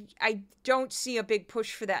I don't see a big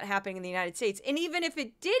push for that happening in the United States. And even if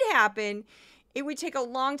it did happen, it would take a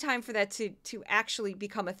long time for that to actually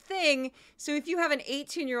become a thing. So if you have an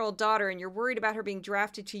 18-year-old daughter and you're worried about her being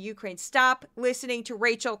drafted to Ukraine, stop listening to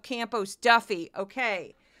Rachel Campos-Duffy,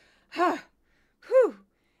 okay? Whew.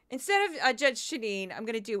 Instead of Judge Shadeen, I'm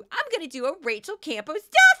gonna do a Rachel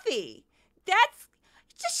Campos-Duffy. That's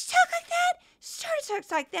just talk like that. She sort of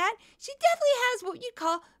talks like that. She definitely has what you'd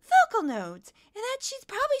call vocal nodes, and that she's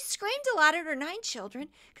probably screamed a lot at her 9 children,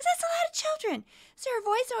 because that's a lot of children. So her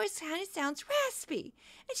voice always kind of sounds raspy,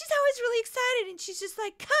 and she's always really excited, and she's just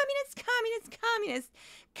like, communist, communist, communist,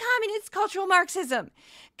 communist cultural Marxism,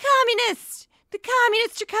 communist. The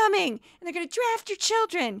communists are coming, and they're going to draft your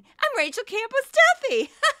children. I'm Rachel Campos-Duffy.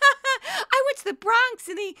 I went to the Bronx,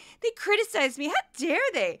 and they criticized me. How dare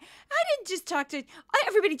they? I didn't just talk to...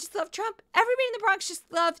 Everybody just loved Trump. Everybody in the Bronx just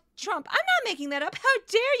loved Trump. I'm not making that up. How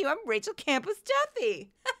dare you? I'm Rachel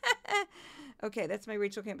Campos-Duffy. Okay, that's my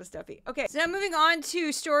Rachel Campos-Duffy. Okay, so now moving on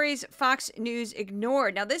to stories Fox News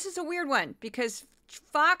ignored. Now, this is a weird one, because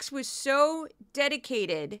Fox was so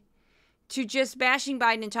dedicated to just bashing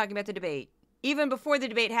Biden and talking about the debate, even before the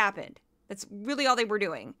debate happened. That's really all they were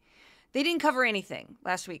doing. They didn't cover anything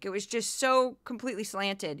last week. It was just so completely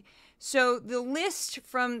slanted. So the list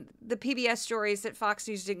from the PBS stories that Fox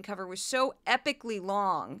News didn't cover was so epically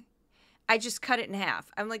long, I just cut it in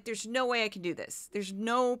half. I'm like, there's no way I can do this. There's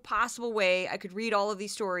no possible way I could read all of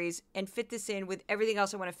these stories and fit this in with everything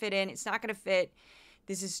else I want to fit in. It's not going to fit.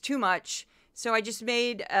 This is too much. So I just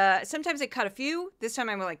made, sometimes I cut a few. This time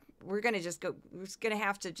I'm like, we're going to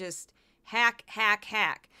have to just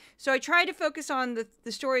hack. So I tried to focus on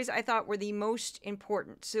the stories I thought were the most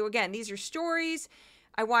important. So again, these are stories.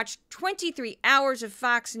 I watched 23 hours of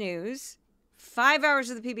Fox News, 5 hours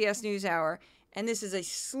of the PBS NewsHour, and this is a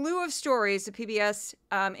slew of stories the PBS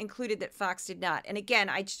included that Fox did not. And again,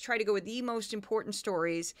 I just try to go with the most important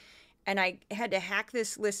stories, and I had to hack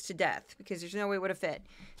this list to death because there's no way it would have fit.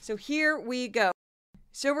 So here we go.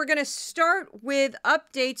 So we're going to start with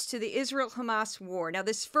updates to the Israel-Hamas war. Now,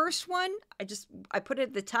 this first one, I put it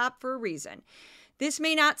at the top for a reason. This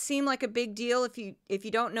may not seem like a big deal if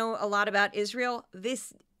you don't know a lot about Israel.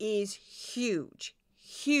 This is huge,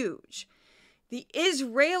 huge. The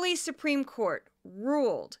Israeli Supreme Court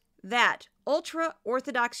ruled that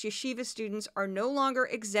ultra-Orthodox yeshiva students are no longer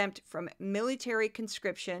exempt from military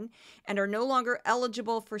conscription and are no longer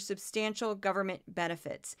eligible for substantial government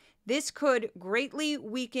benefits. This could greatly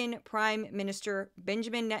weaken Prime Minister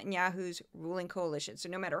Benjamin Netanyahu's ruling coalition. So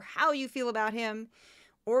no matter how you feel about him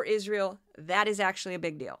or Israel, that is actually a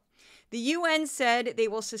big deal. The UN said they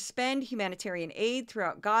will suspend humanitarian aid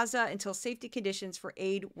throughout Gaza until safety conditions for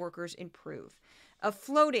aid workers improve. A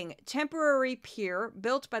floating temporary pier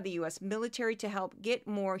built by the U.S. military to help get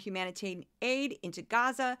more humanitarian aid into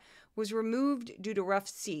Gaza was removed due to rough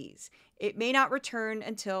seas. It may not return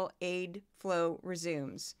until aid flow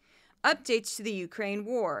resumes. Updates to the Ukraine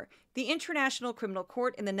war. The International Criminal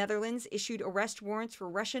Court in the Netherlands issued arrest warrants for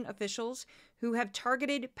Russian officials who have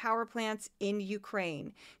targeted power plants in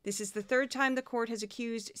Ukraine. This is the third time the court has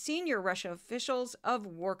accused senior Russian officials of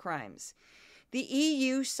war crimes. The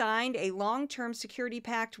EU signed a long-term security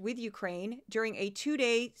pact with Ukraine during a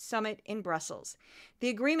 2-day summit in Brussels. The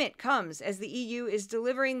agreement comes as the EU is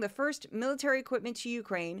delivering the first military equipment to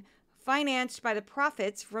Ukraine, financed by the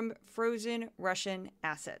profits from frozen Russian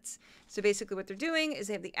assets. So basically what they're doing is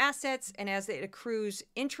they have the assets, and as it accrues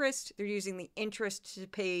interest, they're using the interest to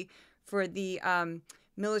pay for the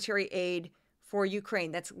military aid for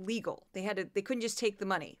Ukraine. That's legal. They couldn't just take the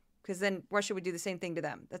money, because then Russia would do the same thing to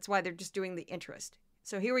them. That's why they're just doing the interest.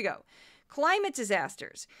 So here we go. Climate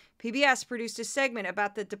disasters. PBS produced a segment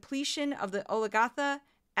about the depletion of the Olagatha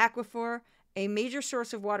aquifer, a major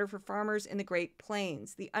source of water for farmers in the Great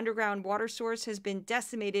Plains. The underground water source has been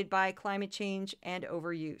decimated by climate change and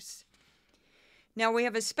overuse. Now we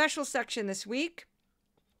have a special section this week,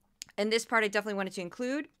 and this part I definitely wanted to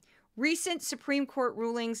include. Recent Supreme Court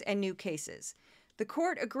rulings and new cases. The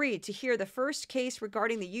court agreed to hear the first case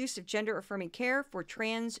regarding the use of gender-affirming care for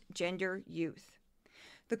transgender youth.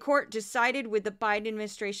 The court decided with the Biden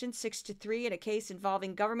administration 6-3 in a case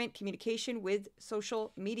involving government communication with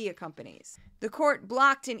social media companies. The court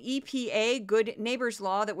blocked an EPA Good Neighbors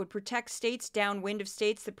law that would protect states downwind of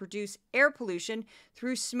states that produce air pollution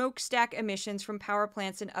through smokestack emissions from power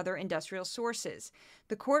plants and other industrial sources.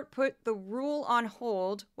 The court put the rule on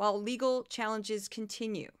hold while legal challenges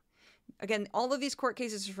continue. Again, all of these court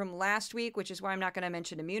cases are from last week, which is why I'm not going to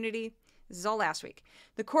mention immunity. This is all last week.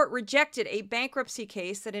 The court rejected a bankruptcy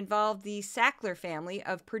case that involved the Sackler family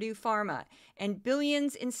of Purdue Pharma and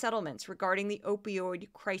billions in settlements regarding the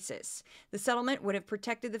opioid crisis. The settlement would have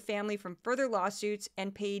protected the family from further lawsuits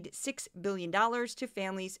and paid $6 billion to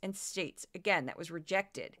families and states. Again, that was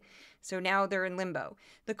rejected. So now they're in limbo.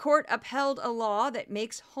 The court upheld a law that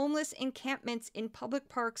makes homeless encampments in public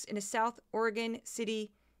parks in a South Oregon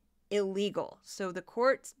city illegal. So the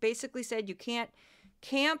court basically said you can't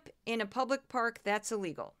camp in a public park, that's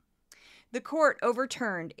illegal. The court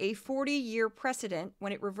overturned a 40-year precedent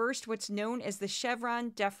when it reversed what's known as the Chevron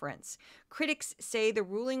deference. Critics say the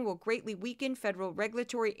ruling will greatly weaken federal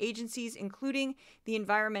regulatory agencies, including the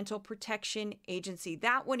Environmental Protection Agency.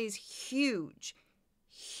 That one is huge,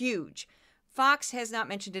 huge. Fox has not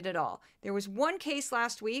mentioned it at all. There was one case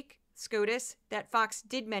last week, SCOTUS, that Fox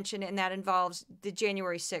did mention, and that involves the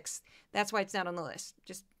January 6th. That's why it's not on the list.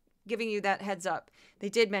 Just giving you that heads up. They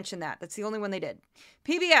did mention that. That's the only one they did.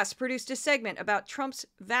 PBS produced a segment about Trump's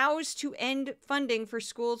vows to end funding for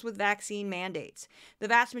schools with vaccine mandates. The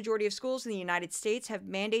vast majority of schools in the United States have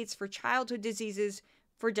mandates for childhood diseases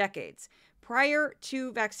for decades. Prior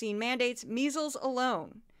to vaccine mandates, measles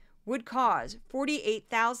alone would cause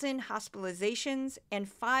 48,000 hospitalizations and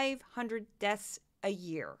 500 deaths a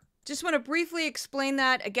year. Just want to briefly explain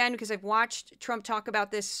that again because I've watched Trump talk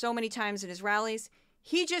about this so many times in his rallies.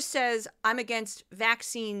 He just says, I'm against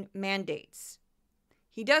vaccine mandates.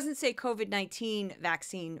 He doesn't say COVID-19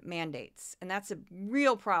 vaccine mandates. And that's a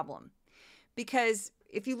real problem. Because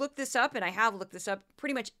if you look this up, and I have looked this up,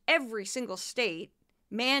 pretty much every single state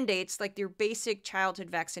mandates like their basic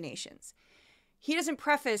childhood vaccinations. He doesn't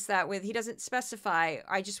preface that with, he doesn't specify,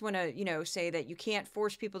 I just want to, say that you can't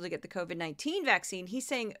force people to get the COVID-19 vaccine. He's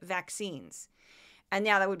saying vaccines. And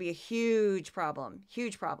now that would be a huge problem,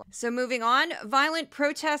 huge problem. So moving on, violent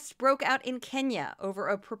protests broke out in Kenya over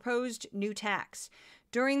a proposed new tax.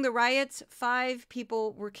 During the riots, 5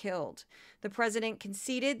 people were killed. The president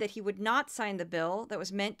conceded that he would not sign the bill that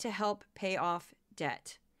was meant to help pay off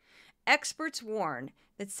debt. Experts warn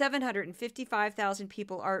that 755,000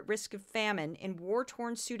 people are at risk of famine in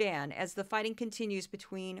war-torn Sudan as the fighting continues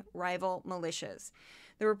between rival militias.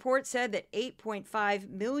 The report said that 8.5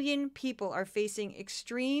 million people are facing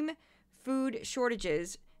extreme food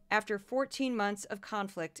shortages after 14 months of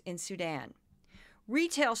conflict in Sudan.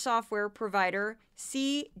 Retail software provider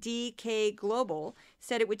CDK Global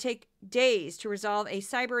said it would take days to resolve a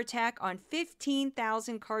cyber attack on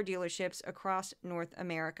 15,000 car dealerships across North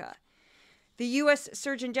America. The U.S.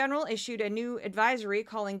 Surgeon General issued a new advisory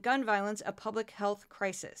calling gun violence a public health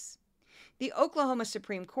crisis. The Oklahoma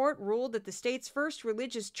Supreme Court ruled that the state's first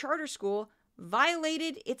religious charter school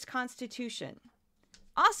violated its constitution.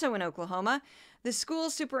 Also in Oklahoma, the school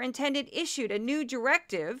superintendent issued a new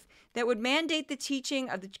directive that would mandate the teaching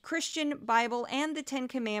of the Christian Bible and the Ten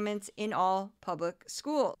Commandments in all public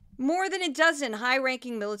schools. More than a dozen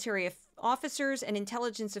high-ranking military officers and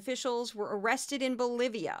intelligence officials were arrested in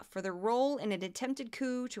Bolivia for their role in an attempted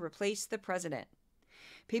coup to replace the president.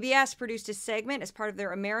 PBS produced a segment as part of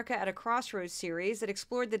their America at a Crossroads series that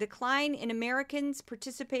explored the decline in Americans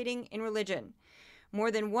participating in religion.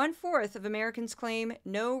 More than 1/4 of Americans claim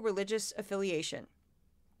no religious affiliation.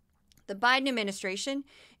 The Biden administration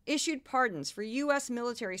issued pardons for U.S.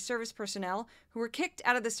 military service personnel who were kicked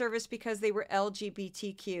out of the service because they were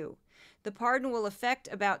LGBTQ. The pardon will affect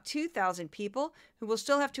about 2,000 people who will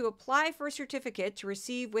still have to apply for a certificate to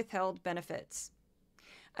receive withheld benefits.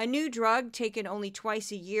 A new drug taken only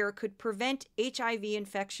twice a year could prevent HIV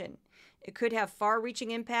infection. It could have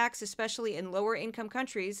far-reaching impacts, especially in lower-income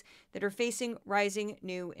countries that are facing rising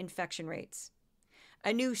new infection rates.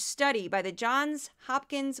 A new study by the Johns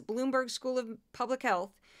Hopkins Bloomberg School of Public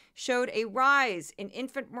Health showed a rise in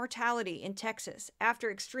infant mortality in Texas after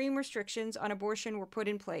extreme restrictions on abortion were put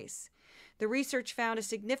in place. The research found a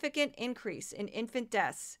significant increase in infant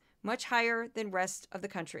deaths, much higher than rest of the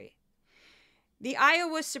country. The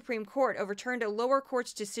Iowa Supreme Court overturned a lower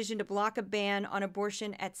court's decision to block a ban on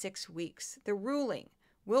abortion at 6 weeks. The ruling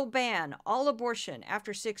will ban all abortion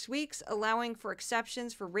after 6 weeks, allowing for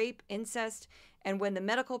exceptions for rape, incest, and when the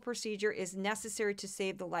medical procedure is necessary to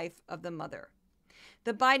save the life of the mother.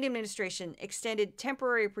 The Biden administration extended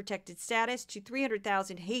temporary protected status to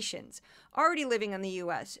 300,000 Haitians already living in the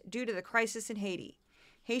U.S. due to the crisis in Haiti.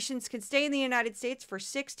 Haitians can stay in the United States for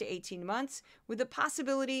 6 to 18 months with the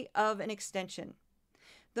possibility of an extension.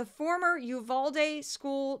 The former Uvalde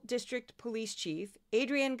School District Police Chief,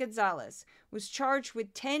 Adrian Gonzalez, was charged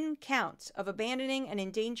with 10 counts of abandoning and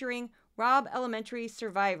endangering Robb Elementary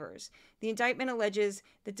survivors. The indictment alleges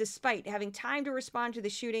that despite having time to respond to the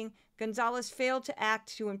shooting, Gonzalez failed to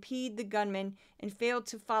act to impede the gunman and failed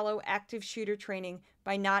to follow active shooter training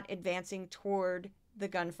by not advancing toward the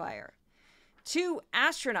gunfire. 2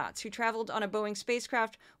 astronauts who traveled on a Boeing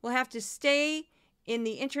spacecraft will have to stay in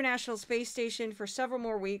the International Space Station for several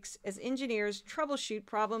more weeks as engineers troubleshoot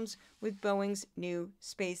problems with Boeing's new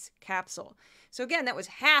space capsule. So again, that was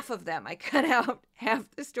half of them. I cut out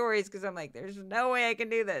half the stories because I'm like, there's no way I can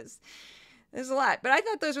do this. There's a lot. But I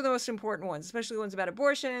thought those were the most important ones, especially ones about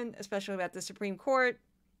abortion, especially about the Supreme Court.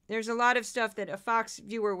 There's a lot of stuff that a Fox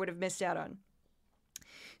viewer would have missed out on.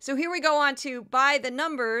 So here we go on to By the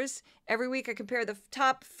Numbers. Every week I compare the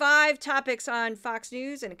top 5 topics on Fox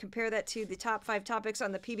News and compare that to the top 5 topics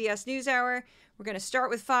on the PBS NewsHour. We're going to start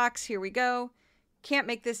with Fox. Here we go. Can't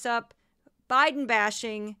make this up. Biden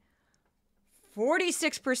bashing,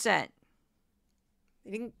 46%.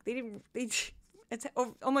 It's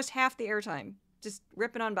almost half the airtime. Just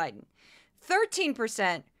ripping on Biden.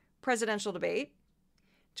 13% presidential debate.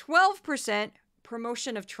 12%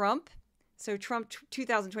 promotion of Trump. So Trump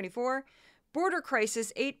 2024, border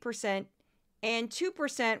crisis 8%, and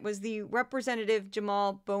 2% was the Representative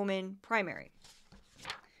Jamal Bowman primary.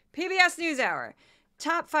 PBS NewsHour,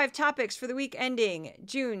 top 5 topics for the week ending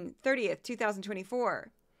June 30th, 2024.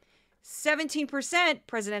 17%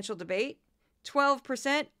 presidential debate,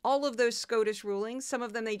 12%, all of those SCOTUS rulings. Some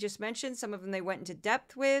of them they just mentioned, some of them they went into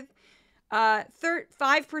depth with.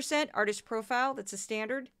 5% artist profile. That's a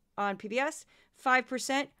standard on PBS.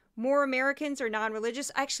 5% more Americans are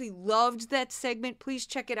non-religious. I actually loved that segment. Please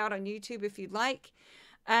check it out on YouTube if you'd like.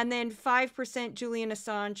 And then 5% Julian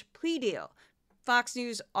Assange plea deal. Fox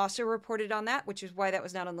News also reported on that, which is why that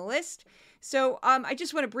was not on the list. So I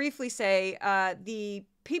just want to briefly say the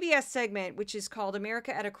PBS segment, which is called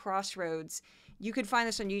America at a Crossroads, you could find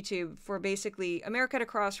this on YouTube for basically America at a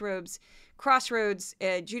Crossroads.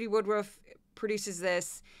 Judy Woodruff produces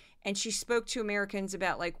this, and she spoke to Americans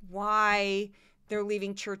about like why they're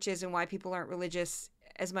leaving churches and why people aren't religious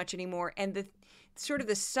as much anymore. And the sort of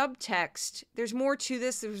the subtext, there's more to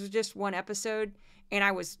this. There was just one episode, and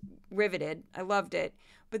I was riveted. I loved it.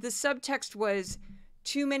 But the subtext was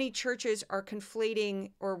too many churches are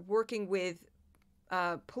conflating or working with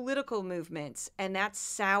political movements, and that's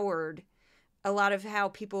soured a lot of how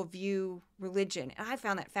people view religion. And I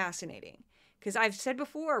found that fascinating because I've said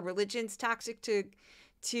before, religion's toxic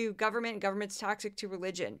to government and government's toxic to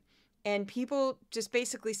religion. And people just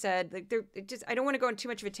basically said, like, I don't want to go on too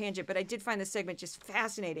much of a tangent, but I did find this segment just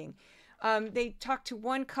fascinating. They talked to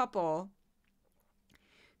one couple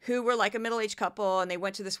who were like a middle-aged couple, and they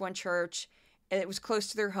went to this one church, and it was close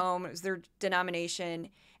to their home. It was their denomination.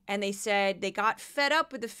 And they said they got fed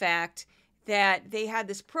up with the fact that they had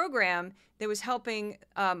this program that was helping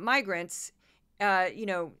migrants,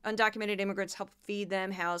 undocumented immigrants, help feed them,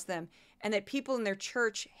 house them, and that people in their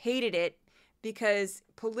church hated it because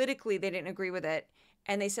politically they didn't agree with it.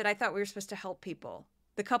 And they said, I thought we were supposed to help people.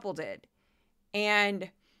 The couple did. And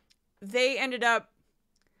they ended up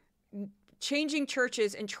changing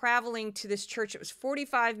churches and traveling to this church. It was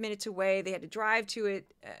 45 minutes away. They had to drive to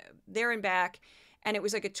it there and back. And it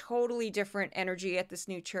was like a totally different energy at this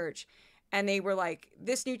new church. And they were like,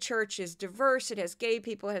 this new church is diverse. It has gay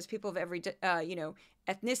people. It has people of every,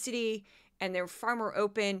 ethnicity. And they're far more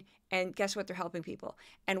open. And guess what? They're helping people.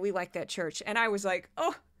 And we like that church. And I was like,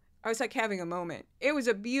 oh, I was like having a moment. It was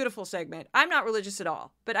a beautiful segment. I'm not religious at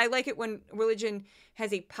all, but I like it when religion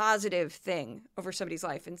has a positive thing over somebody's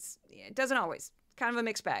life. And it doesn't always. Kind of a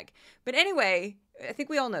mixed bag. But anyway, I think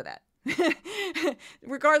we all know that.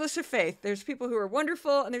 Regardless of faith, there's people who are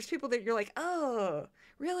wonderful, and there's people that you're like, oh,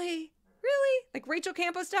 really? Really? Like Rachel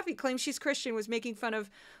Campos-Duffy claims she's Christian, was making fun of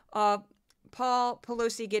Paul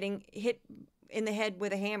Pelosi getting hit in the head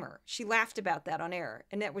with a hammer. She laughed about that on air,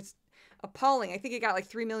 and that was appalling. I think it got like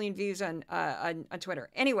 3 million views on Twitter.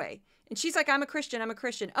 Anyway, and she's like, I'm a Christian. Paul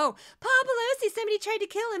Pelosi, somebody tried to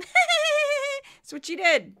kill him. That's what she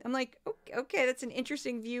did. I'm like, okay, that's an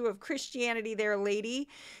interesting view of Christianity there, lady.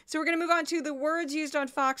 So we're going to move on to the words used on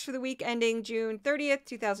Fox for the week ending June 30th,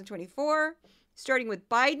 2024, starting with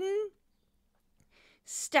Biden.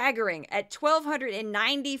 Staggering at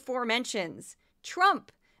 1,294 mentions.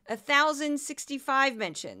 Trump, 1,065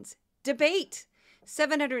 mentions. Debate,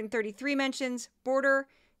 733 mentions. Border,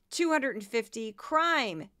 250.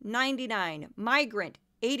 Crime, 99. Migrant,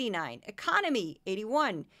 89. Economy,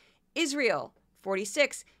 81. Israel,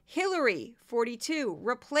 46. Hillary, 42.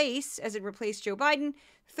 Replace, as in replace Joe Biden,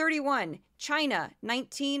 31. China,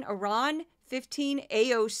 19. Iran, 15.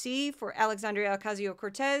 AOC for Alexandria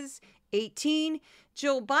Ocasio-Cortez, 18.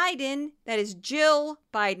 Jill Biden, that is Jill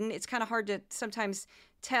Biden. It's kind of hard to sometimes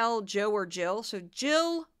tell Joe or Jill. So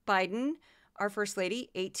Jill Biden, our first lady,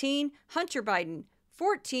 18. Hunter Biden,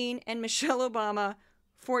 14. And Michelle Obama,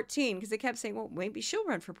 14. Because they kept saying, well, maybe she'll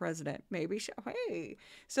run for president. Maybe she'll. Hey.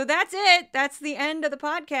 So that's it. That's the end of the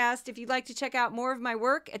podcast. If you'd like to check out more of my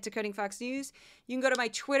work at Decoding Fox News, you can go to my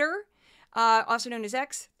Twitter, also known as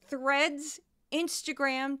X, Threads,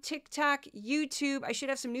 Instagram, TikTok, YouTube. I should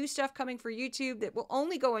have some new stuff coming for YouTube that will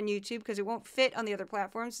only go on YouTube because it won't fit on the other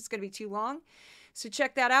platforms. It's going to be too long. So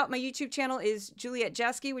check that out. My YouTube channel is Juliet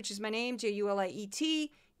Jeske, which is my name, Juliet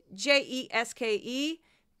Jeske,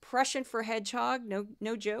 Prussian for hedgehog,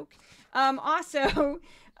 no joke. Also,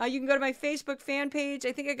 you can go to my Facebook fan page.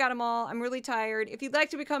 I think I got them all. I'm really tired. If you'd like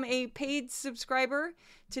to become a paid subscriber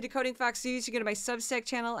to Decoding Fox News, you go to my Substack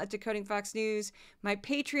channel at Decoding Fox News, my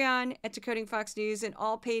Patreon at Decoding Fox News, and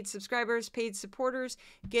all paid subscribers, paid supporters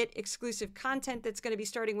get exclusive content that's going to be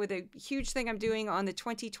starting with a huge thing I'm doing on the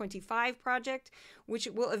 2025 project, which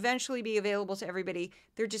will eventually be available to everybody.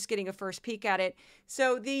 They're just getting a first peek at it.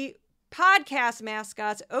 So the podcast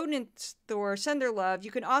mascots, Odin and Thor, send their love.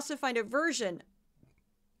 You can also find a version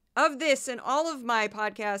of this and all of my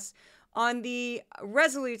podcasts on the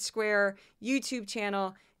Resolute Square YouTube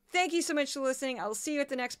channel. Thank you so much for listening. I'll see you at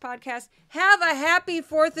the next podcast. Have a happy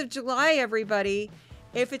 4th of July, everybody.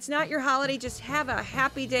 If it's not your holiday, just have a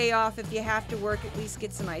happy day off. If you have to work, at least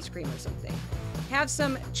get some ice cream or something. Have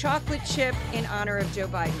some chocolate chip in honor of Joe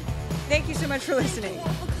Biden. Thank you so much for listening.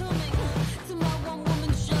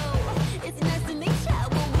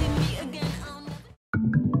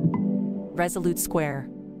 Resolute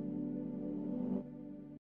Square.